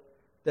hope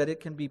that it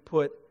can be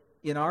put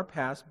in our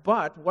past.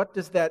 But what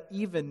does that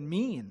even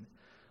mean?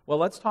 Well,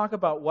 let's talk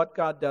about what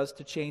God does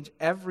to change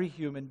every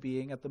human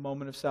being at the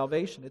moment of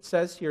salvation. It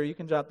says here, you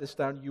can jot this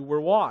down, you were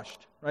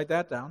washed. Write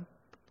that down.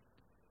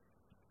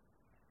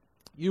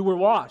 You were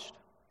washed.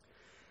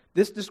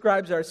 This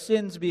describes our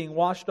sins being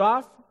washed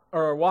off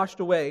or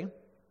washed away.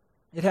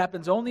 It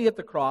happens only at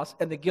the cross,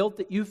 and the guilt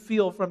that you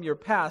feel from your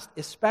past,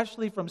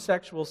 especially from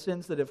sexual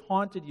sins that have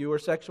haunted you or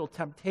sexual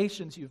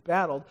temptations you've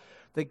battled,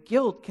 the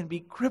guilt can be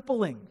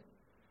crippling.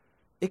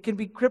 It can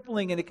be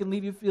crippling, and it can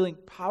leave you feeling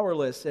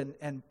powerless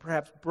and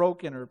perhaps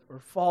broken or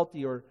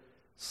faulty or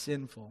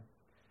sinful.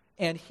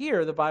 And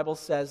here the Bible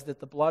says that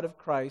the blood of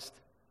Christ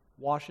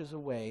washes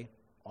away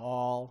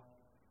all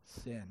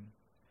sin.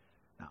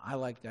 Now, I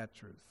like that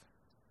truth.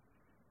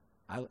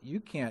 You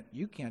can't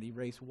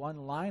erase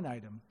one line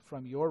item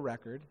from your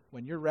record.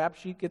 When your rap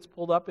sheet gets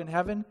pulled up in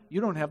heaven,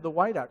 you don't have the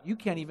whiteout. You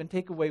can't even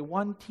take away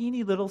one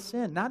teeny little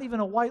sin, not even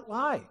a white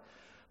lie.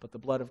 But the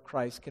blood of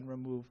Christ can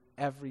remove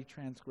every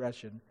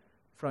transgression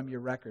from your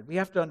record. We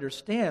have to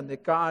understand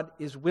that God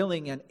is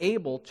willing and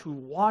able to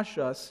wash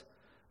us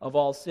of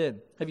all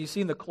sin. Have you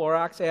seen the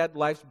Clorox ad,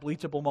 Life's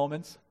Bleachable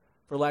Moments?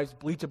 For Life's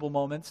Bleachable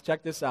Moments.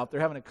 Check this out. They're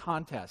having a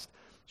contest.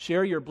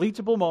 Share your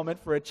bleachable moment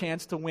for a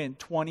chance to win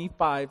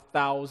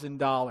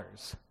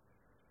 $25,000.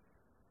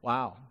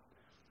 Wow.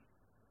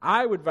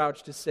 I would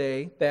vouch to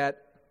say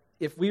that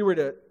if we were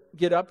to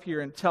get up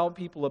here and tell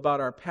people about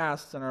our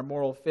pasts and our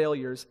moral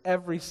failures,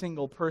 every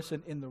single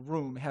person in the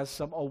room has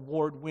some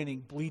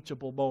award-winning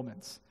bleachable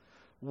moments.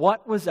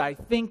 What was I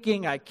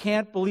thinking? I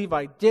can't believe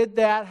I did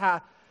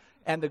that.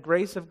 And the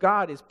grace of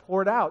God is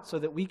poured out so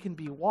that we can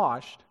be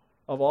washed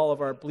of all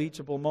of our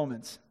bleachable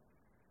moments.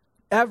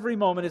 Every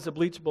moment is a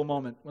bleachable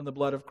moment when the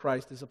blood of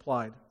Christ is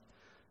applied.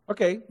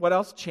 Okay, what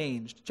else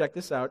changed? Check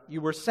this out.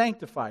 You were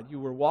sanctified. You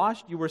were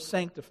washed, you were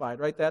sanctified.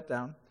 Write that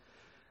down.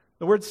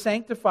 The word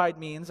sanctified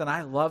means, and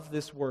I love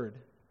this word,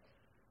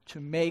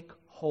 to make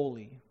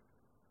holy.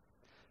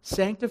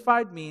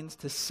 Sanctified means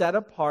to set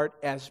apart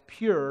as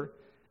pure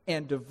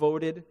and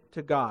devoted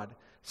to God,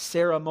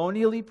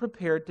 ceremonially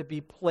prepared to be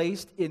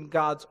placed in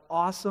God's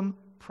awesome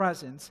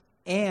presence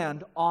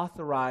and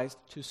authorized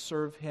to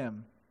serve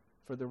Him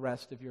for the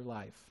rest of your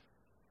life.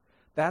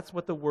 That's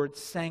what the word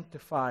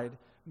sanctified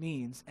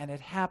means, and it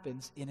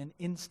happens in an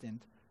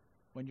instant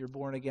when you're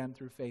born again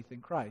through faith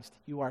in Christ.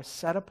 You are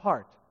set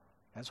apart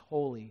as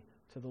holy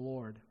to the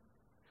Lord.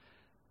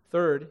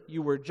 Third,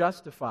 you were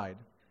justified.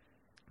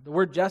 The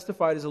word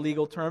justified is a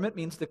legal term. It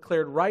means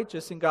declared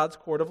righteous in God's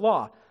court of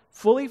law.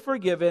 Fully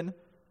forgiven.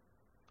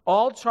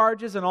 All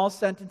charges and all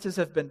sentences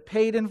have been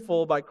paid in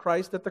full by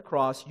Christ at the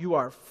cross. You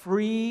are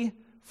free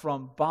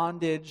from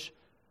bondage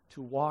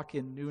to walk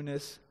in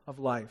newness of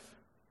life.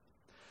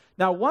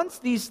 Now, once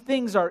these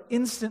things are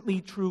instantly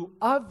true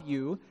of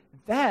you,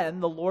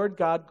 then the Lord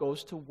God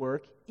goes to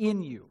work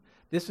in you.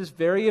 This is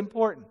very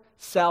important.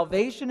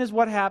 Salvation is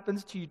what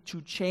happens to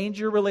change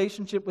your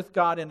relationship with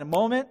God in a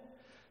moment.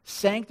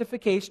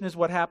 Sanctification is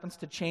what happens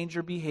to change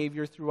your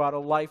behavior throughout a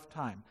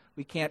lifetime.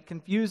 We can't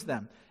confuse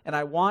them. And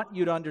I want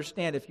you to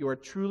understand, if you are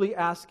truly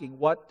asking,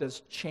 what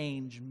does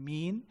change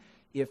mean?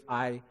 If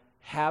I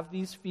have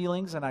these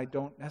feelings and I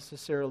don't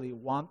necessarily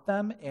want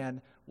them,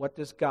 and what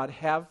does God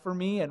have for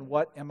me, and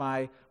what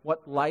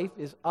life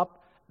is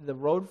up the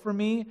road for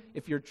me?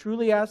 If you're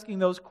truly asking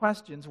those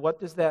questions, what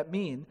does that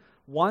mean?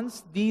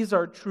 Once these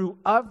are true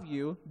of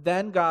you,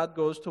 then God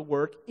goes to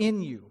work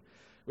in you.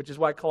 Which is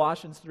why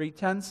Colossians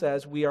 3:10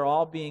 says, we are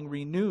all being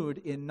renewed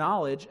in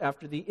knowledge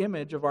after the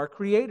image of our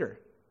Creator.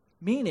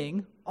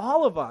 Meaning,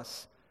 all of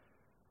us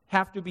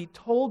have to be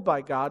told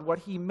by God what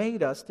He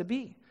made us to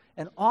be.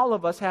 And all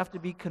of us have to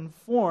be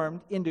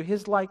conformed into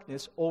His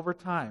likeness over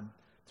time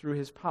through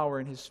His power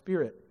and His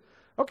Spirit.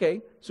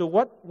 Okay, so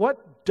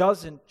what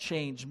doesn't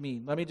change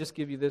mean? Let me just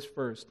give you this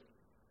first.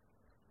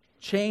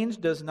 Change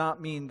does not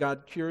mean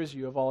God cures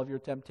you of all of your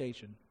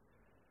temptation.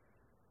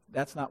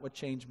 That's not what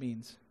change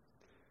means.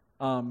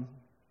 You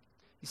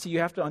see, you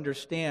have to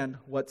understand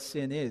what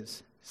sin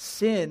is.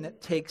 Sin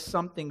takes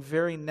something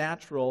very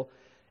natural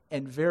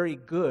and very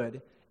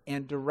good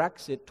and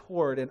directs it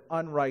toward an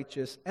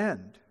unrighteous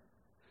end.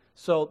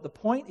 So the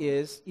point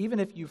is, even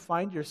if you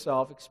find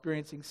yourself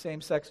experiencing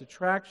same-sex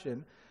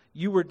attraction,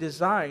 you were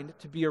designed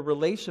to be a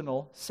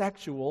relational,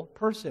 sexual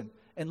person.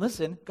 And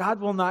listen, God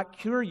will not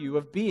cure you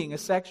of being a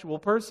sexual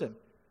person.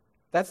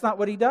 That's not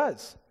what He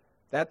does.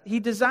 He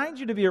designed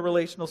you to be a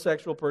relational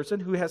sexual person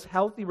who has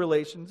healthy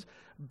relations,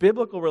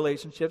 biblical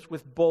relationships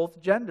with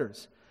both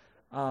genders.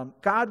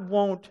 God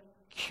won't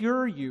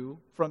cure you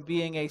from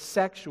being a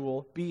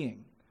sexual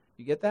being.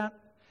 You get that?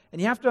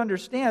 And you have to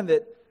understand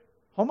that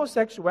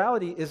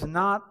homosexuality is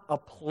not a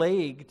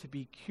plague to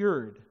be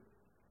cured.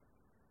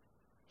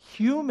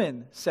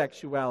 Human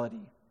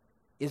sexuality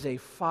is a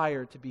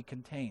fire to be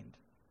contained.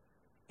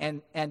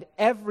 And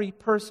every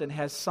person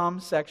has some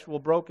sexual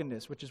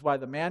brokenness, which is why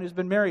the man who's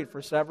been married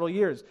for several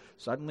years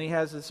suddenly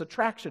has this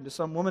attraction to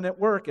some woman at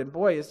work, and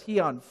boy, is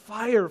he on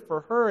fire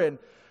for her. And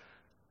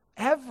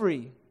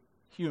every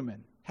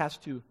human has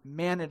to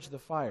manage the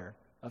fire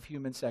of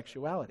human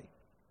sexuality,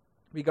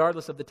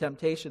 regardless of the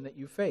temptation that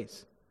you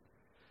face.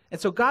 And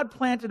so God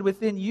planted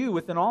within you,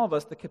 within all of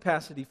us, the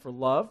capacity for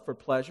love, for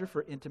pleasure,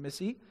 for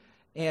intimacy.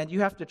 And you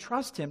have to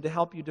trust Him to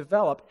help you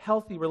develop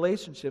healthy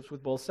relationships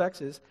with both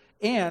sexes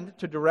and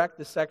to direct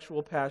the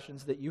sexual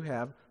passions that you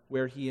have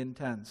where He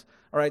intends.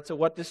 All right, so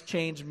what does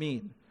change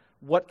mean?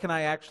 What can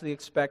I actually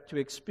expect to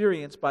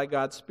experience by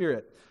God's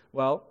Spirit?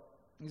 Well,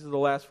 these are the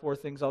last 4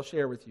 things I'll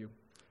share with you.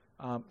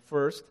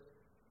 First,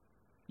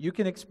 you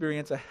can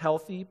experience a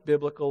healthy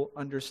biblical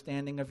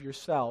understanding of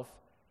yourself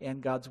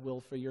and God's will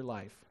for your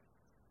life.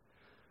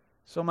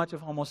 So much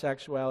of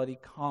homosexuality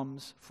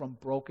comes from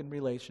broken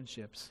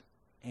relationships.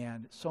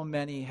 And so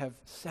many have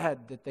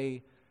said that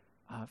they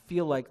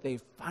feel like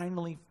they've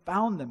finally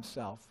found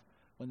themselves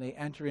when they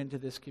enter into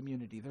this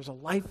community. There's a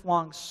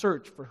lifelong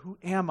search for who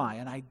am I,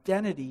 and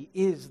identity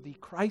is the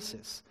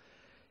crisis.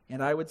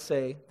 And I would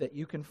say that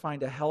you can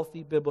find a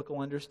healthy biblical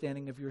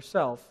understanding of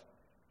yourself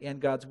and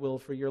God's will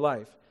for your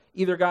life.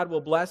 Either God will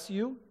bless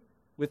you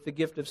with the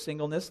gift of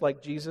singleness like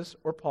Jesus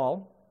or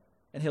Paul,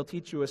 and He'll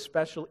teach you a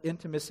special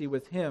intimacy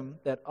with Him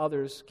that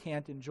others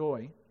can't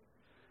enjoy,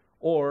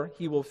 or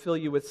He will fill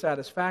you with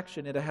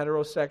satisfaction in a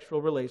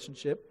heterosexual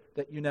relationship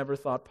that you never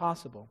thought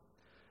possible.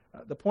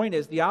 The point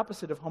is, the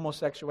opposite of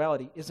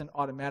homosexuality isn't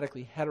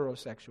automatically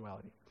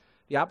heterosexuality.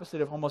 The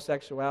opposite of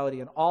homosexuality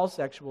and all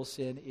sexual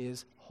sin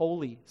is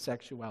holy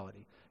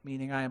sexuality,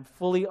 meaning I am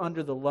fully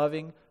under the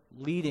loving,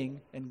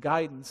 leading, and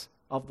guidance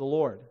of the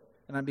Lord,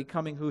 and I'm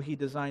becoming who He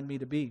designed me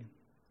to be.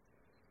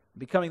 I'm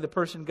becoming the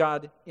person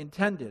God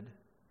intended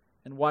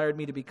and wired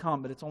me to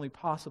become, but it's only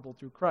possible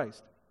through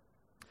Christ.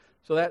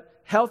 So that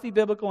healthy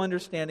biblical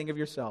understanding of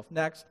yourself.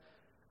 Next,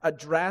 a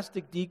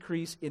drastic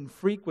decrease in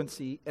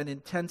frequency and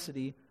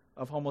intensity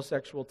of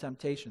homosexual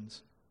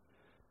temptations.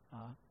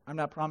 I'm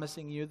not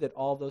promising you that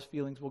all those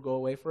feelings will go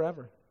away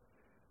forever.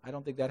 I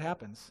don't think that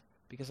happens.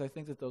 because I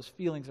think that those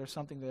feelings are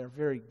something that are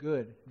very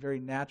good, very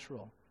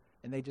natural,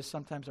 and they just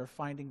sometimes are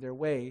finding their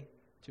way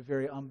to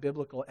very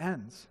unbiblical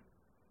ends.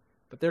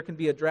 But there can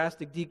be a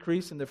drastic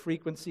decrease in the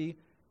frequency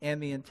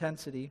and the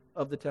intensity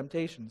of the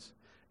temptations.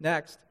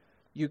 Next,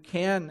 you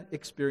can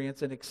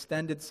experience an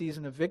extended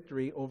season of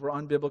victory over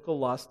unbiblical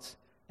lusts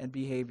and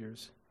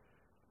behaviors.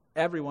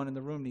 Everyone in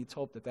the room needs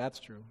hope that that's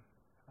true.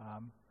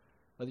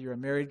 Whether you're a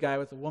married guy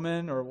with a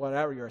woman or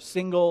whatever, you're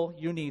single,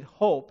 you need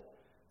hope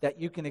that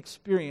you can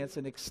experience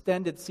an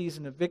extended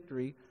season of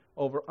victory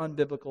over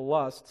unbiblical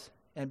lusts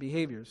and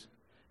behaviors.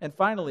 And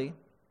finally,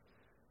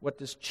 what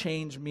does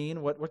change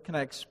mean? What can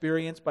I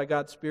experience by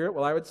God's Spirit?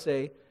 Well, I would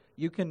say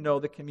you can know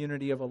the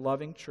community of a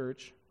loving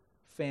church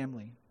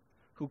family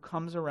who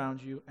comes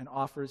around you and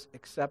offers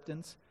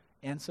acceptance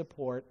and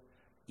support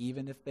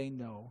even if they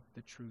know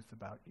the truth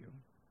about you.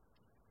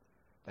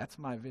 That's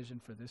my vision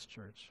for this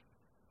church.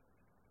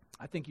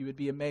 I think you would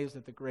be amazed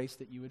at the grace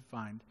that you would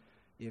find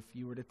if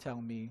you were to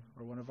tell me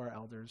or one of our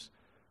elders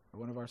or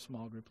one of our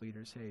small group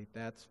leaders, hey,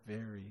 that's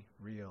very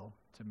real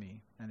to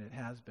me, and it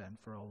has been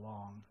for a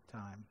long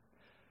time.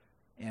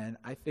 And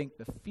I think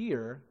the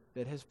fear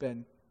that has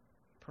been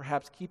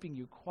perhaps keeping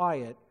you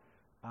quiet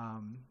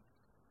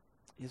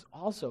is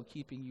also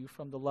keeping you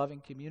from the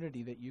loving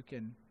community that you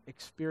can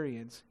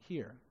experience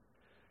here.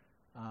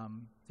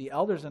 The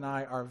elders and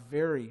I are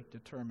very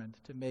determined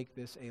to make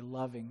this a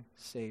loving,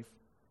 safe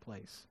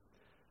place.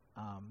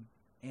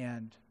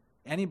 And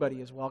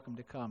anybody is welcome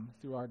to come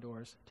through our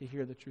doors to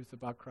hear the truth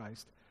about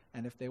Christ,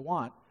 and if they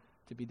want,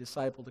 to be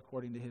discipled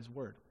according to His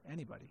Word.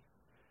 Anybody.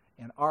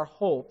 And our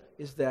hope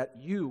is that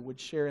you would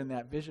share in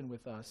that vision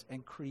with us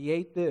and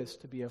create this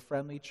to be a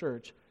friendly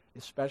church,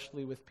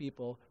 especially with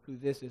people who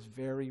this is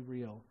very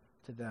real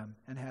to them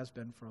and has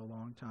been for a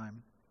long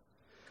time.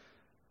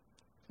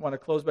 I want to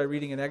close by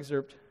reading an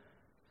excerpt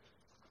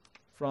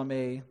from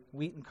a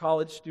Wheaton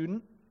College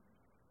student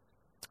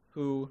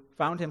who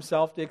found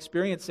himself to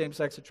experience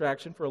same-sex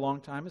attraction for a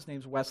long time. His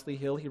name's Wesley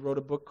Hill. He wrote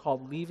a book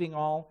called Leaving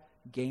All,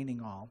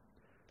 Gaining All.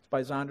 It's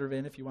by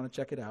Zondervan if you want to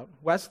check it out.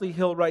 Wesley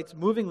Hill writes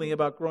movingly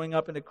about growing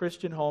up in a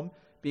Christian home,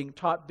 being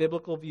taught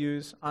biblical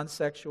views on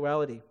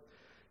sexuality.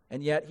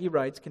 And yet, he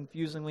writes,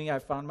 confusingly, I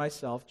found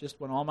myself, just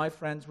when all my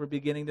friends were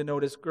beginning to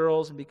notice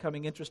girls and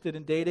becoming interested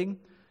in dating,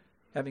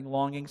 having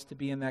longings to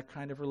be in that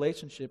kind of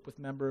relationship with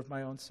a member of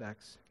my own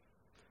sex.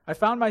 I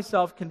found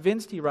myself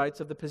convinced, he writes,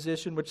 of the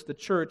position which the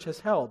church has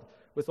held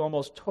with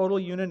almost total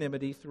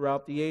unanimity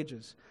throughout the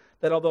ages,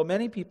 that although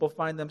many people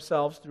find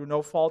themselves, through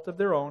no fault of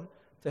their own,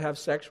 to have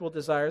sexual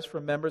desires for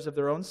members of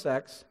their own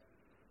sex,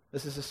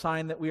 this is a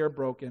sign that we are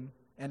broken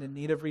and in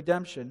need of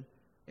redemption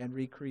and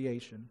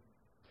recreation.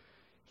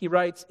 He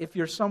writes, if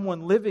you're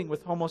someone living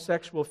with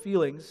homosexual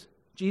feelings,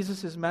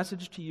 Jesus'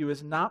 message to you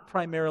is not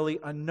primarily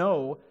a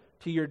no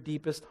to your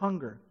deepest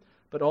hunger,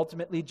 but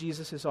ultimately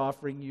Jesus is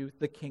offering you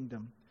the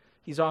kingdom.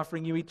 He's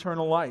offering you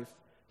eternal life.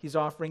 He's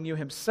offering you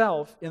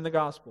Himself in the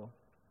gospel.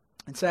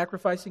 And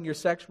sacrificing your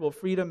sexual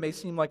freedom may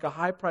seem like a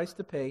high price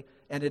to pay,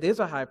 and it is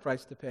a high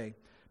price to pay,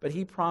 but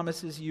He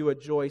promises you a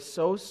joy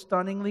so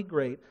stunningly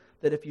great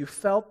that if you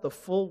felt the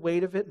full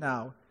weight of it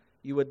now,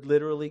 you would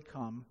literally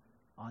come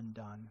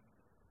undone.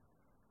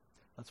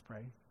 Let's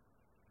pray.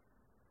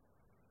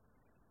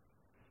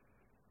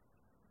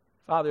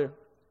 Father,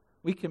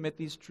 we commit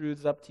these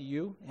truths up to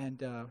you,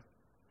 and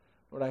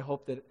Lord, I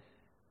hope that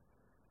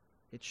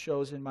it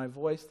shows in my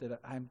voice that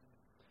I'm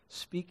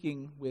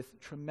speaking with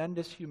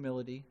tremendous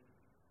humility.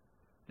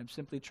 I'm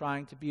simply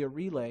trying to be a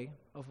relay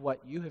of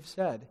what you have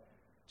said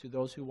to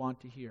those who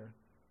want to hear.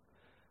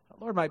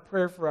 Lord, my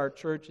prayer for our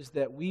church is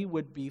that we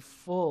would be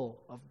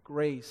full of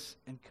grace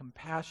and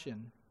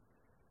compassion,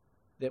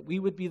 that we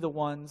would be the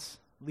ones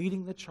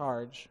leading the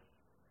charge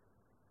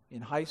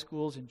in high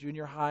schools and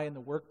junior high, in the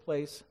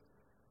workplace,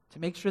 to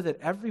make sure that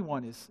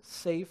everyone is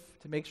safe,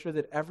 to make sure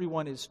that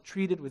everyone is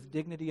treated with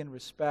dignity and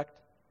respect.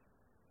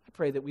 I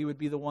pray that we would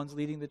be the ones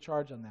leading the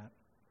charge on that.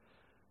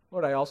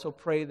 Lord, I also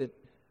pray that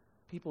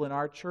people in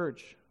our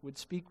church would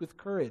speak with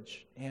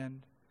courage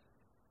and,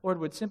 Lord,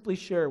 would simply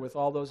share with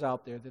all those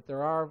out there that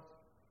there are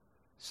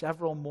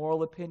several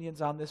moral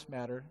opinions on this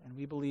matter, and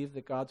we believe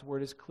that God's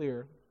word is clear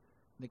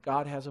and that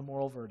God has a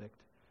moral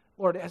verdict.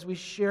 Lord, as we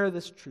share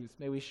this truth,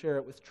 may we share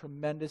it with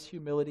tremendous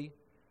humility.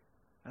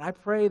 And I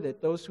pray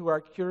that those who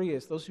are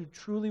curious, those who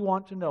truly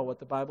want to know what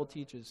the Bible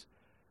teaches,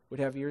 would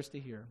have ears to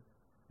hear,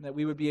 and that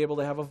we would be able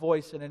to have a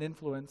voice and an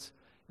influence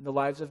in the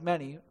lives of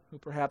many who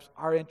perhaps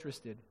are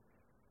interested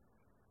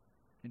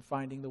in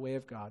finding the way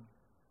of God.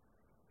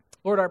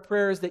 Lord, our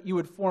prayer is that you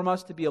would form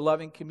us to be a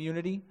loving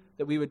community,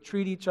 that we would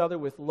treat each other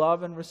with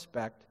love and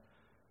respect,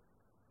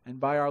 and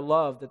by our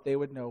love that they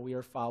would know we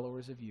are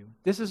followers of you.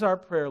 This is our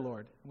prayer,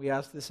 Lord. We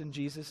ask this in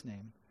Jesus'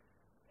 name.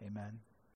 Amen.